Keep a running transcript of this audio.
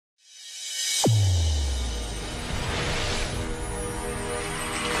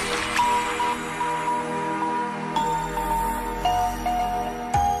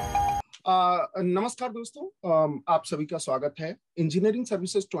नमस्कार दोस्तों, आप सभी का स्वागत है। इंजीनियरिंग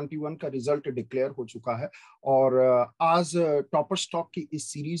सर्विसेज 21 का रिजल्ट डिक्लेयर हो चुका है और आज टॉपर स्टॉक की इस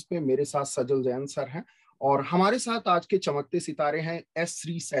सीरीज पे मेरे साथ सजल जैन सर हैं और हमारे साथ आज के चमकते सितारे हैं एस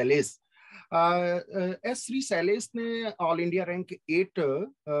श्री शैलेश। एस श्री शैलेश ने ऑल इंडिया रैंक 8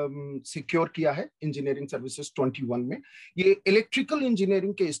 सिक्योर किया है इंजीनियरिंग सर्विसेज 21 में। ये इलेक्ट्रिकल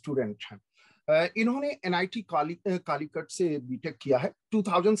इंजीनियरिंग के स्टूडेंट हैं। इन्होंने एनआईटी कालीकट से बीटेक किया है।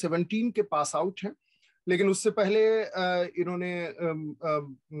 2017 के पास आउट हैं, लेकिन उससे पहले इन्होंने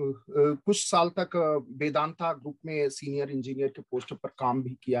कुछ साल तक वेदांता ग्रुप में सीनियर इंजीनियर के पोस्ट पर काम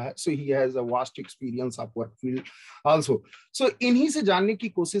भी किया है। सो he has a vast experience of work field also. सो इन्हीं से जानने की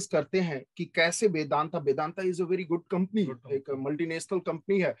कोशिश करते हैं कि कैसे Vedanta is a very good company, एक मल्टीनेशनल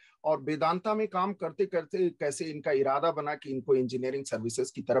कंपनी है, और वेदांता में काम करते करते कैसे इनका इरादा बना कि इनको इंजीनियरिंग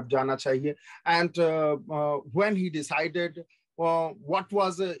सर्विसेज की तरफ जाना चाहिए। And when he decided what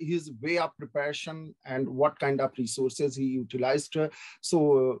was his way of preparation and what kind of resources he utilized. So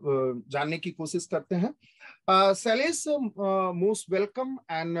जानने की कोशिश करते हैं। Sailesh, most welcome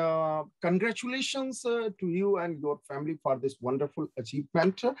and congratulations to you and your family for this wonderful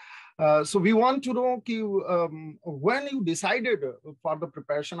achievement. So we want to know when you decided for the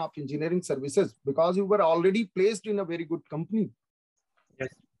preparation of engineering services, because you were already placed in a very good company.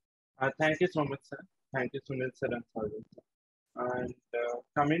 Yes, thank you so much, sir. Thank you, Sunil sir and Sailesh sir. And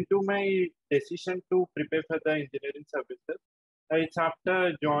coming to my decision to prepare for the engineering services, it's after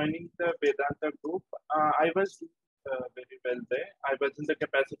joining the Vedanta group. I was very well there. I was in the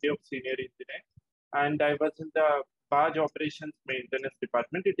capacity of senior engineer, and I was in the barge operations maintenance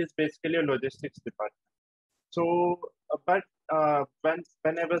department. It is basically a logistics department. So,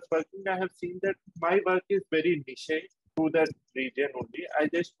 when I was working, I have seen that my work is very niche to that region only. I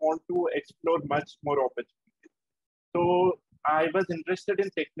just want to explore much more opportunities. So I was interested in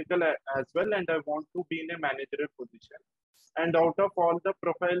technical as well, and I want to be in a managerial position. And out of all the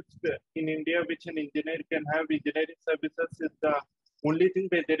profiles in India which an engineer can have, engineering services is the only thing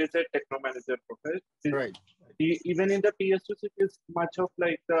where there is a techno manager profile. Right. Even in the PSUs, it is much of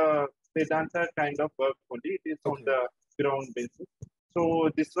like the Vedanta kind of work only. It is on the ground basis. So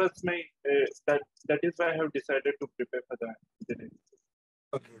this was my that is why I have decided to prepare for the engineering.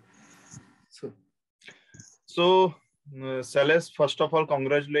 Okay. So Sailesh, first of all,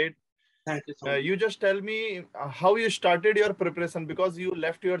 congratulate. Thank you so much. You just tell me how you started your preparation, because you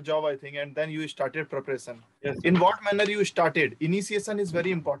left your job, I think, and then you started preparation. Yes, in what manner you started? Initiation is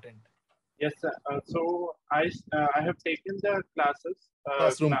very important. Yes, sir. So I have taken the classes,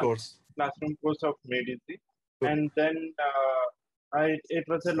 classroom course of medicine, and then it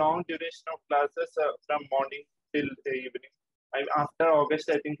was a long duration of classes from morning till the evening. After August,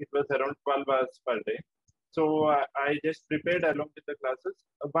 I think it was around 12 hours per day. So I just prepared along with the classes.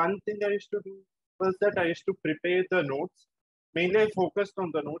 One thing I used to do was that I used to prepare the notes. Mainly I focused on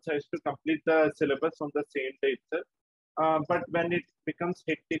the notes. I used to complete the syllabus on the same day itself. But when it becomes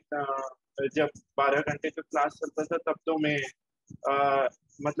hectic, जब 12 घंटे का class चलता था तब तो मैं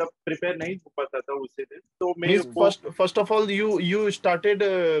मतलब prepare नहीं हो पाता था उसी दिन। तो मैं first of all you started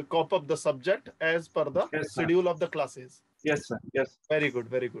cop up the subject as per the schedule of the classes. Yes sir. Yes. Very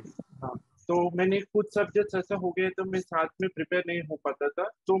good. हाँ, तो मैंने कुछ सब्जेक्ट ऐसा हो गए तो मैं साथ में प्रिपेयर नहीं हो पाता था,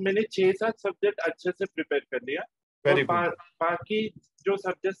 तो मैंने 6-7 सब्जेक्ट अच्छे से प्रिपेयर कर लिया। और बाकी जो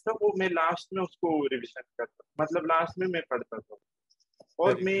सब्जेक्ट था वो मैं लास्ट में उसको रिवीजन करता, मतलब लास्ट में मैं पढ़ता था।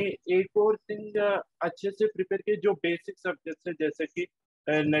 और मैं एक और थिंग अच्छे से प्रिपेयर किया, जो बेसिक सब्जेक्ट्स है जैसे कि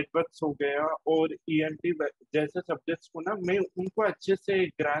नेटवर्क्स हो गया और ईएमटी जैसे सब्जेक्ट्स को ना मैं उनको अच्छे से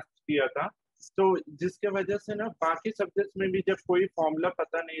ग्रास्प किया था। तो जिसके वजह से ना बाकी सब्जेक्ट्स में भी जब कोई फॉर्मूला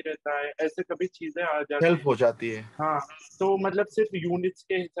पता नहीं रहता है, ऐसे कभी चीजें आ जाती हेल्प हो जाती है। हाँ, तो मतलब सिर्फ यूनिट्स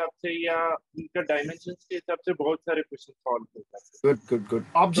के हिसाब से या उनका डायमेंशंस के हिसाब से बहुत सारे क्वेश्चन सॉल्व हो जाते हैं। गुड।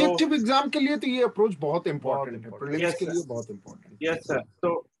 ऑब्जेक्टिव एग्जाम के लिए तो ये अप्रोच बहुत इंपॉर्टेंट है, प्रीलिम्स के लिए बहुत इंपॉर्टेंट। Yes sir.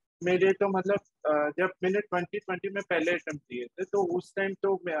 तो मेरे तो मतलब जब मैंने 2020 में पहले अटेम्प्ट दिए थे तो उस टाइम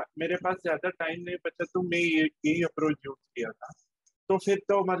तो मेरे पास ज्यादा टाइम नहीं बचा, तो मैं यही अप्रोच यूज किया था। तो फिर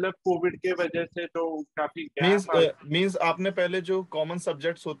तो मतलब कोविड के वजह से तो काफी मींस आपने पहले जो कॉमन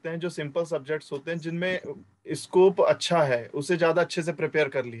सब्जेक्ट्स होते हैं, जो सिंपल सब्जेक्ट्स होते हैं जिनमें स्कोप अच्छा है, उसे ज्यादा अच्छे से प्रिपेयर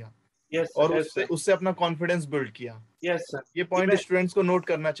कर लिया। yes, और yes, उससे अपना कॉन्फिडेंस बिल्ड किया। Yes sir. ये पॉइंट स्टूडेंट्स को नोट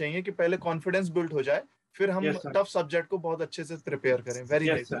करना चाहिए कि पहले कॉन्फिडेंस बिल्ड हो जाए, फिर हम टफ सब्जेक्ट को बहुत अच्छे से प्रिपेयर करें। Very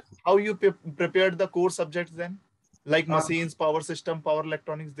nice. How you prepared the core subjects then, like machines, power system, power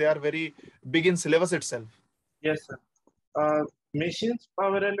electronics? They are very big in syllabus itself. Yes sir. Machines,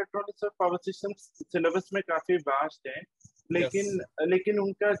 power electronics और पावर सिस्टम सिलेबस में काफी vast है, लेकिन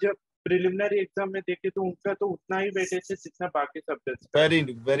उनका जब preliminary exam में देखे तो उनका तो उतना ही वेटेज है जितना बाकी subjects. Very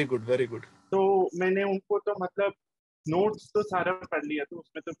very good, very good. तो मैंने उनको तो मतलब नोट्स तो सारा पढ़ लिया था,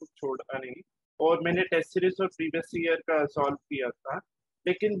 उसमें तो कुछ छोड़ा नहीं, और मैंने टेस्ट सीरीज और प्रीवियस ईयर का सॉल्व किया था।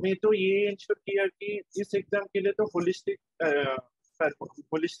 लेकिन मैं तो ये इंश्योर किया कि इस एग्जाम के लिए तो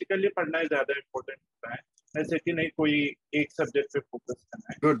होलिस्टिकली पढ़ना ही ज्यादा इम्पोर्टेंट होता है, ऐसे कि नहीं कोई एक सब्जेक्ट पे फोकस करना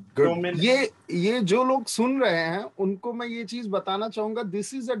है। गुड तो गुड। मैंने ये जो लोग सुन रहे हैं उनको मैं ये चीज बताना चाहूंगा,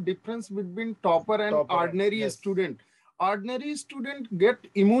 this is a difference between topper and topper, ordinary yes. Student. Ordinary student get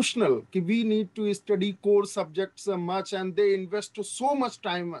emotional कि we need to study core subjects much and they invest so much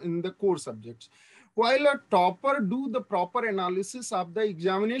time in the core subjects, while a topper do the proper analysis of the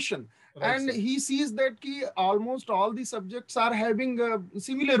examination, Right, and sir. he sees that ki almost all the subjects are having a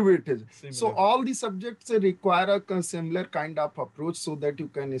similar weightage. So Similar. all the subjects require a similar kind of approach so that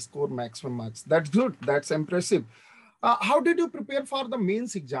you can score maximum marks. That's good, that's impressive. How did you prepare for the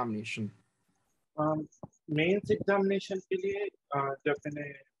mains examination? Mains examination के लिए जब मैंने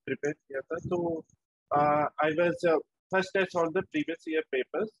prepare किया था तो I was first I solve the previous year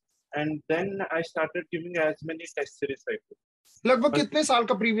papers and then I started giving as many test series I could. लगभग कितने साल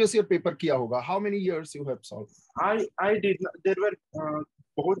का प्रीवियस ईयर पेपर किया होगा? How many years you have solve? I did there were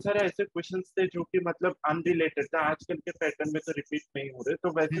बहुत सारे ऐसे questions थे जो कि मतलब अनरिलेटेड था, आजकल के पैटर्न में तो रिपीट नहीं हो रहे,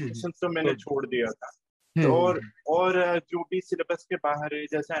 तो वैसे क्वेश्चंस तो मैंने छोड़ दिया था। तो और जो भी सिलेबस के बाहर है,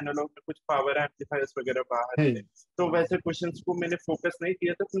 जैसे एनालॉग में कुछ पावर एम्पलीफायर्स वगैरह बाहर है, तो वैसे क्वेश्चंस को मैंने फोकस नहीं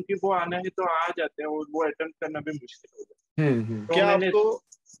किया था, क्योंकि वो आना है तो आ जाते हैं और वो अटेम्प्ट करना भी मुश्किल हो गया। तो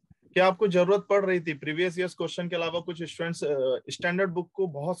क्या आपको जरूरत पड़ रही थी प्रीवियस ईयर्स क्वेश्चन के अलावा? कुछ स्टूडेंट्स स्टैंडर्ड बुक को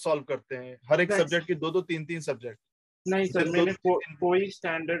बहुत सॉल्व करते हैं, हर एक सब्जेक्ट की दो तीन तीन सब्जेक्ट। नहीं सर, मैंने कोई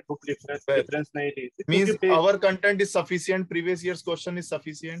स्टैंडर्ड बुक रेफरेंस नहीं ली थी, means our content is sufficient, previous years question is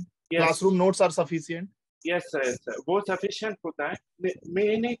sufficient, classroom notes are sufficient. Yes sir, वो सफिशिएंट होता है। मैं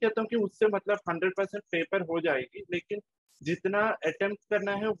ये नहीं कहता हूँ कि उससे मतलब 100% पेपर हो जाएगी, लेकिन जितना अटेम्प्ट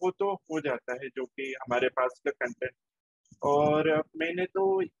करना है वो तो हो जाता है, जो कि हमारे पास का कंटेंट। और मैंने तो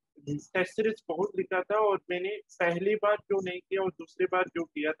टेस्ट सीरीज बहुत लिखा था, और मैंने पहली बार जो नहीं किया और दूसरी बार जो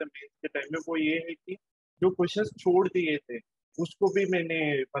किया था मेंस के टाइम में, वो ये है कि जो क्वेश्चंस छोड़ दिए थे उसको भी मैंने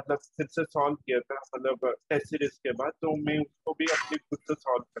मतलब फिर से सॉल्व किया था, मतलब टेस्ट सीरीज के बाद, तो मैं उसको भी अपने खुद से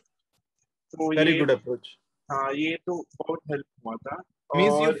सॉल्व कर। तो वेरी ये गुड अप्रोच। हाँ, ये तो बहुत हेल्प हुआ था।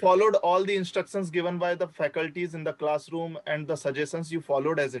 Means you followed all the instructions given by the faculties in the classroom and the suggestions you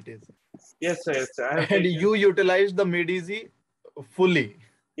followed as it is. Yes sir, yes sir. And you utilized the mid-ESE fully.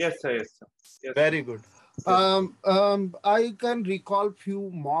 Yes sir, yes sir. Yes, very good. I can recall few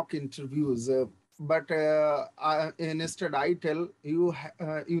mock interviews, but instead I tell you,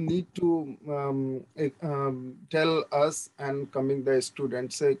 you need to tell us and coming the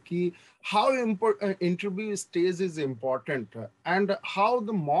students कि how interview stage is important and how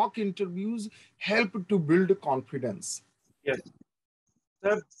the mock interviews help to build confidence. Yes.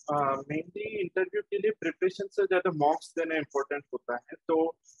 Sir, mainly interview के लिए preparation से ज्यादा मॉक्स देना important होता है। तो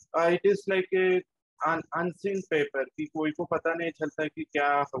it is like a unseen paper कि कोई को पता नहीं चलता है कि क्या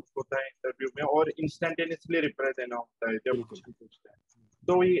होता है इंटरव्यू में, और इंस्टेंटेनियसली रिप्लाई देना होता है जब क्वेश्चन पूछते हैं।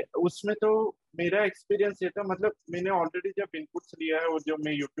 तो ये उसमें तो मेरा एक्सपीरियंस ये था, मतलब मैंने ऑलरेडी जब इनपुट्स लिया है और जो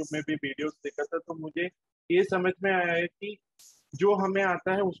मैं यूट्यूब में भी वीडियोस देखा था, तो मुझे ये समझ में आया है कि जो हमें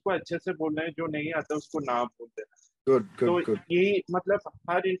आता है उसको अच्छे से बोलना है, जो नहीं आता उसको ना बोल देना। तो ये मतलब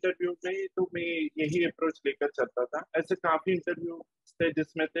हर इंटरव्यू में तो मैं यही अप्रोच लेकर चलता था। ऐसे काफी इंटरव्यू थे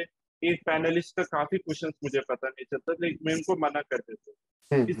जिसमें थे एक पैनलिस्ट का काफी क्वेश्चंस मुझे पता नहीं चलता, लेकिन मैं उनको मना कर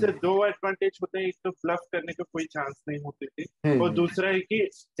देता। इससे दो एडवांटेज होते हैं, एक तो ब्लफ करने का कोई चांस नहीं होती थी, और दूसरा है कि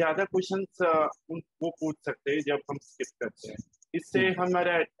ज्यादा क्वेश्चंस वो पूछ सकते हैं जब हम स्किप करते हैं, इससे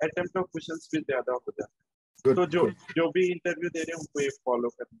हमारा अटेम्प्ट ऑफ क्वेश्चंस भी ज्यादा हो जाता है। तो जो भी इंटरव्यू दे रहे हैं उनको ये फॉलो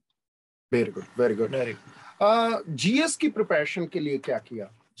करना। Very good, very good. GS की प्रिपरेशन के लिए क्या किया?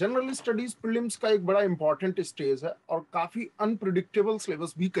 जनरल स्टडीज प्रीलिम्स का एक बड़ा इंपॉर्टेंट स्टेज है और काफी अनप्रिडिक्टेबल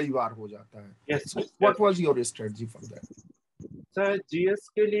सिलेबस भी कई बार हो जाता है। yes, what was your strategy for that? Sir, GS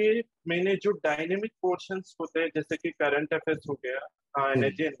के लिए मैंने जो डायनेमिक पोर्शंस होते हैं, जैसे कि करंट अफेयर्स हो गया,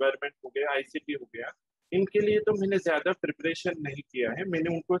 एनर्जी एनवायरनमेंट हो गया, आईसीटी हो गया, इनके लिए तो मैंने ज्यादा प्रिपरेशन नहीं किया है।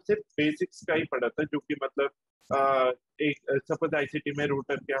 मैंने उनको सिर्फ बेसिक्स का ही पढ़ा था, जो कि मतलब एक सपोज आईसीटी में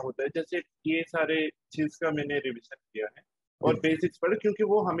रूटर क्या होता है, जैसे ये सारे चीज का मैंने रिवीजन किया है और बेसिक्स पढ़े, क्योंकि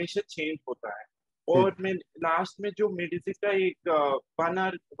वो हमेशा चेंज होता है। और मैं लास्ट में जो मेडिसिन का एक 3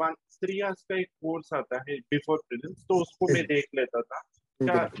 आवर्स का एक कोर्स आता है बिफोर प्रीलिम्स, तो उसको मैं देख लेता था।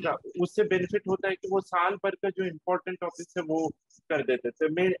 उससे बेनिफिट होता है कि वो साल भर का जो इम्पोर्टेंट टॉपिक है वो कर देते थे।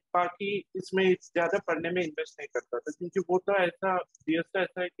 मैं बाकी इसमें ज्यादा पढ़ने में इन्वेस्ट नहीं करता था, क्योंकि वो तो ऐसा जीएस का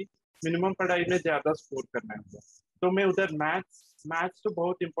ऐसा है कि मिनिमम पढ़ाई में ज्यादा स्कोर करना है। तो मैं उधर मैथ्स तो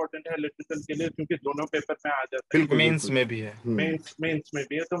बहुत इंपॉर्टेंट है इलेक्ट्रिकल के लिए, क्योंकि दोनों पेपर में आ जाता है। मेंस में भी है। मेंस में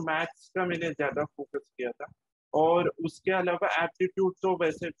भी है, तो मैथ्स का मैंने ज्यादा फोकस किया था। और उसके अलावा एप्टीट्यूड तो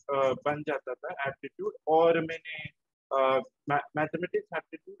वैसे बन जाता था एप्टीट्यूड, और मैंने मैथमेटिक्स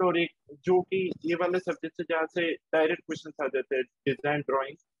एप्टीट्यूड, और एक जो कि ये वाले सब्जेक्ट से जहाँ से डायरेक्ट क्वेश्चन आ जाते हैं, डिजाइन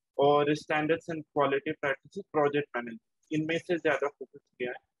ड्राइंग और standards and quality practice, project management, इनमें से ज्यादा फोकस किया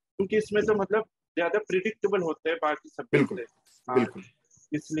है, क्योंकि इसमें तो मतलब ज्यादा प्रिडिक्टेबल होते हैं बाकी सब्जेक्ट से। बिल्कुल।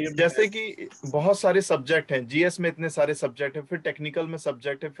 इसलिए जैसे कि बहुत सारे सब्जेक्ट हैं जीएस में, इतने सारे सब्जेक्ट हैं, फिर टेक्निकल में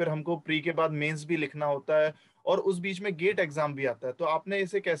सब्जेक्ट है, फिर हमको प्री के बाद मेंस भी लिखना होता है, और उस बीच में गेट एग्जाम भी आता है। तो आपने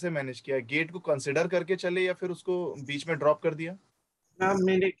इसे कैसे मैनेज किया? गेट को कंसिडर करके चले या फिर उसको बीच में ड्रॉप कर दिया? ना,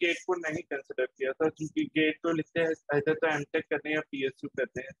 मैंने गेट को नहीं कंसिडर किया था, क्योंकि गेट तो लिखते हैं ऐसे तो एमटेक करते हैं या पीएसयू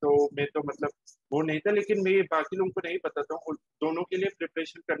करते हैं, तो मैं तो मतलब वो नहीं था। लेकिन मैं बाकी लोगों को नहीं बताता हूँ, दोनों के लिए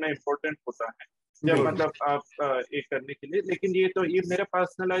प्रिपरेशन करना इम्पोर्टेंट होता है जब मतलब आप एक करने के लिए। लेकिन ये मेरा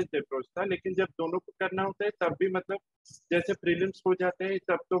पर्सनलाइज्ड अप्रोच था। लेकिन जब दोनों को करना होता है तब भी मतलब जैसे प्रीलिम्स हो जाते हैं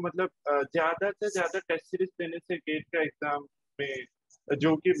तब तो मतलब ज्यादा से ज्यादा टेस्ट सीरीज देने से गेट का एग्जाम में,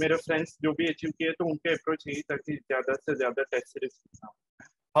 जो कि मेरे फ्रेंड्स जो भी अचीव किए तो उनके अप्रोच यही था कि ज्यादा से ज्यादा टेस्ट सीरीज लिखना।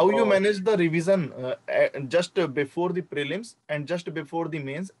 How you manage the revision just before the prelims and just before the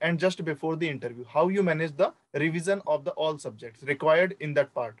mains and just before the interview? How you manage the revision of the all subjects required in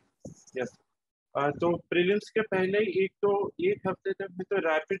that part? Yes. तो prelims के पहले एक हफ्ते तक मैं तो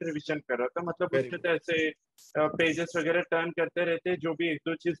rapid revision कर रहा था। मतलब उसमें तो ऐसे पेजेस वगैरह टर्न करते रहते, जो भी एक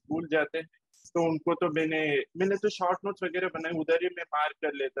दो चीज भूल जाते हैं तो उनको तो मैंने तो शॉर्ट नोट्स वगैरह बनाए, उधर ही मैं मार्क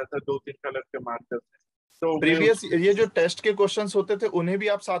कर लेता था 2-3 कलर के मार्कर से। तो प्रीवियस ये जो टेस्ट के क्वेश्चंस होते थे उन्हें भी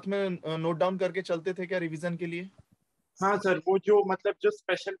आप साथ में नोट डाउन करके चलते थे क्या रिवीजन के लिए? हाँ सर, वो जो मतलब जो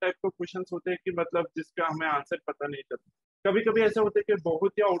स्पेशल टाइप के क्वेश्चंस होते हैं कि मतलब जिसका हमें आंसर पता नहीं चलता, कभी कभी ऐसा होता है कि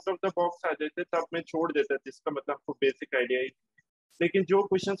बहुत ही आउट ऑफ द बॉक्स आ जाते, तब मैं छोड़ देता जिसका मतलब आपको बेसिक आइडिया ही। लेकिन जो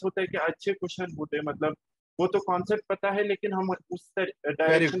क्वेश्चंस होते हैं कि अच्छे क्वेश्चन होते हैं, मतलब वो तो कॉन्सेप्ट पता है लेकिन हम उस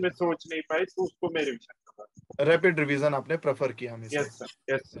डायरेक्शन में सोच नहीं पाए, तो उसको मैं रिविजन करता। रैपिड रिवीजन आपने प्रेफर किया हमेशा? Yes sir,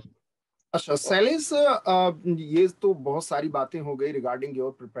 yes sir. अच्छा शैलेश, ये तो बहुत सारी बातें हो गई regarding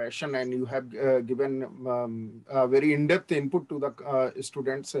your preparation and you have given very in depth input to the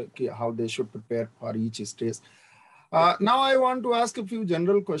students कि how they should prepare for each stage. Now I want to ask a few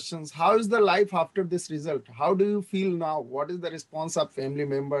general questions. How is the life after this result? How do you feel now? What is the response of family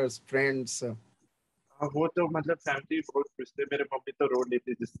members, friends? वो तो मतलब family बहुत खुश थे, मेरे mummy तो रो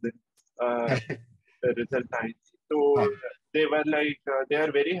लेती जिस दिन रिजल्ट आई थी। तो they were like they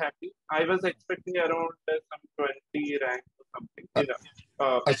are very happy. I was expecting around some 20 rank or something, you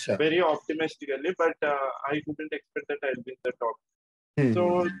know, very optimistically, but I couldn't expect that I'll be in the top. So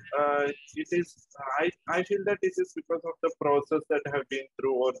it is. I feel that it is because of the process that I have been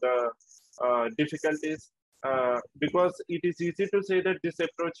through, or the difficulties. Because it is easy to say that this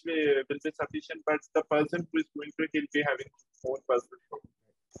approach will be sufficient, but the person who is going to it will be having his own personal problem.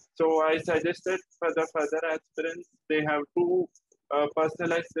 So I suggested for the further aspirants, they have to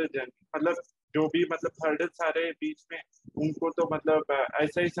personalize their journey. मतलब जो भी मतलब hurdles आ रहे हैं बीच में, उनको तो मतलब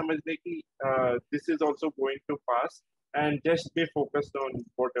ऐसा ही समझने कि this is also going to pass, and just be focused on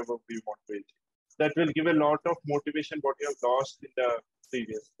whatever we want to achieve. That will give a lot of motivation what you have lost in the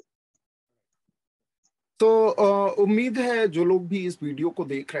previous. तो उम्मीद है जो लोग भी इस वीडियो को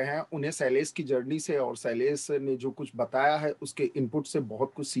देख रहे हैं उन्हें शैलेश की जर्नी से और शैलेश ने जो कुछ बताया है उसके इनपुट से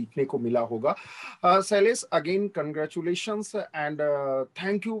बहुत कुछ सीखने को मिला होगा. Shailesh, again congratulations and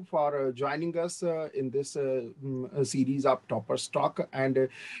thank you for joining us in this series of toppers talk, and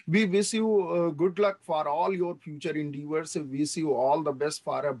we wish you good luck for all your future इंडीवर्स. Wish you all the best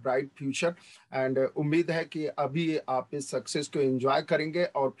for a bright future, and उम्मीद है कि अभी आप इस success को enjoy करेंगे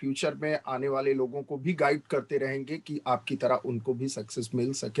और future में आने वाले लोगों को भी गाइड करते रहेंगे कि आपकी तरह उनको भी सक्सेस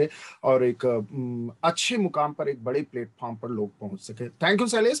मिल सके और एक अच्छे मुकाम पर, एक बड़े प्लेटफॉर्म पर लोग पहुंच सके. Thank you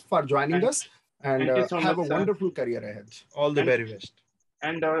Shailesh for joining us and have a वंडरफul career ahead. All the very best.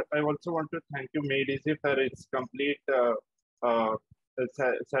 And I also want to thank you, ESE, for its complete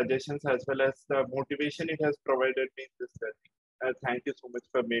suggestions as well as the motivation it has provided me in this journey. Thank you so much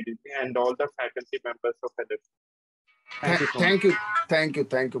for ESE and all the faculty members of ESE. Thank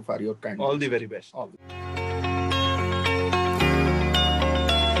you for your kind. All the very best. All the